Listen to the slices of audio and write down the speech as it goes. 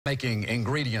Making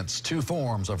ingredients, 2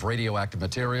 forms of radioactive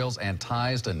materials, and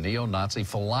ties to neo-Nazi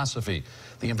philosophy.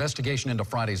 The investigation into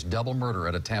Friday's double murder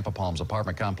at a Tampa Palms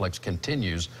apartment complex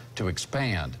continues to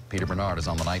expand. Peter Bernard is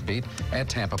on the night beat at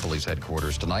Tampa Police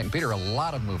Headquarters tonight. And Peter, a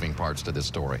lot of moving parts to this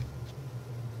story.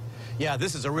 Yeah,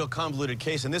 this is a real convoluted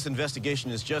case, and this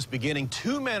investigation is just beginning.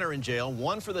 2 men are in jail,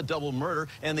 one for the double murder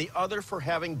and the other for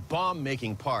having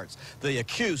bomb-making parts. The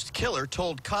accused killer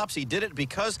told cops he did it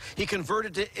because he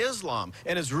converted to Islam,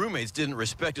 and his roommates didn't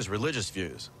respect his religious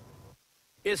views.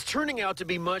 It's turning out to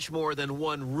be much more than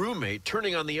one roommate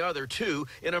turning on the other 2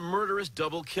 in a murderous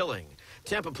double killing.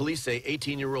 Tampa police say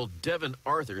 18-year-old Devin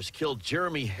Arthurs killed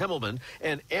Jeremy Himmelman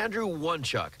and Andrew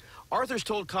Wunchuk. Arthurs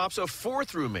told cops a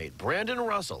 4th roommate, Brandon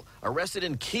Russell, arrested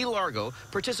in Key Largo,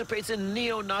 participates in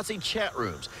neo-Nazi chat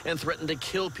rooms and threatened to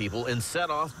kill people and set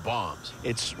off bombs.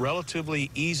 It's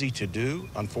relatively easy to do,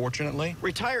 unfortunately.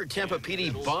 Retired Tampa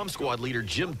PD bomb squad leader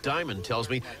Jim Diamond tells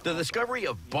me the discovery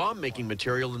of bomb-making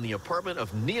material in the apartment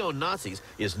of neo-Nazis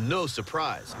is no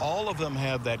surprise. All of them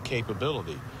have that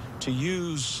capability to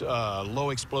use low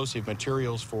explosive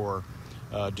materials for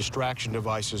distraction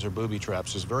devices or booby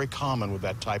traps is very common with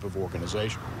that type of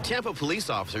organization. Tampa police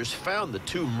officers found the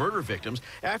 2 murder victims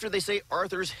after they say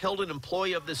Arthurs held an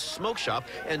employee of this smoke shop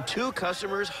and 2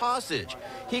 customers hostage.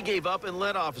 He gave up and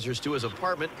led officers to his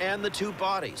apartment and the 2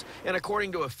 bodies. And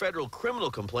according to a federal criminal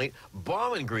complaint,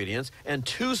 bomb ingredients and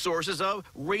 2 sources of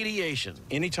radiation.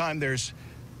 Anytime there's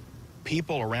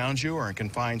people around you or in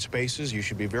confined spaces, you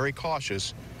should be very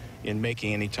cautious in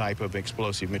making any type of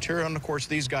explosive material. And of course,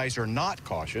 these guys are not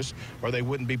cautious, or they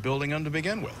wouldn't be building them to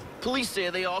begin with. Police say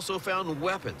they also found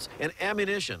weapons and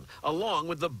ammunition, along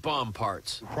with the bomb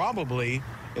parts. Probably,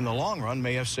 in the long run,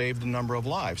 may have saved a number of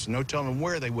lives. No telling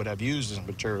where they would have used this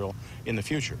material in the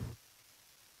future.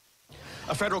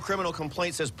 A federal criminal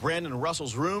complaint says Brandon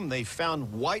Russell's room, they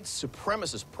found white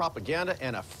supremacist propaganda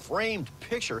and a framed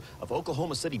picture of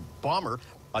Oklahoma City bomber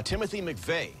Timothy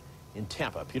McVeigh in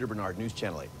Tampa. Peter Bernard, News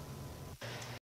Channel 8.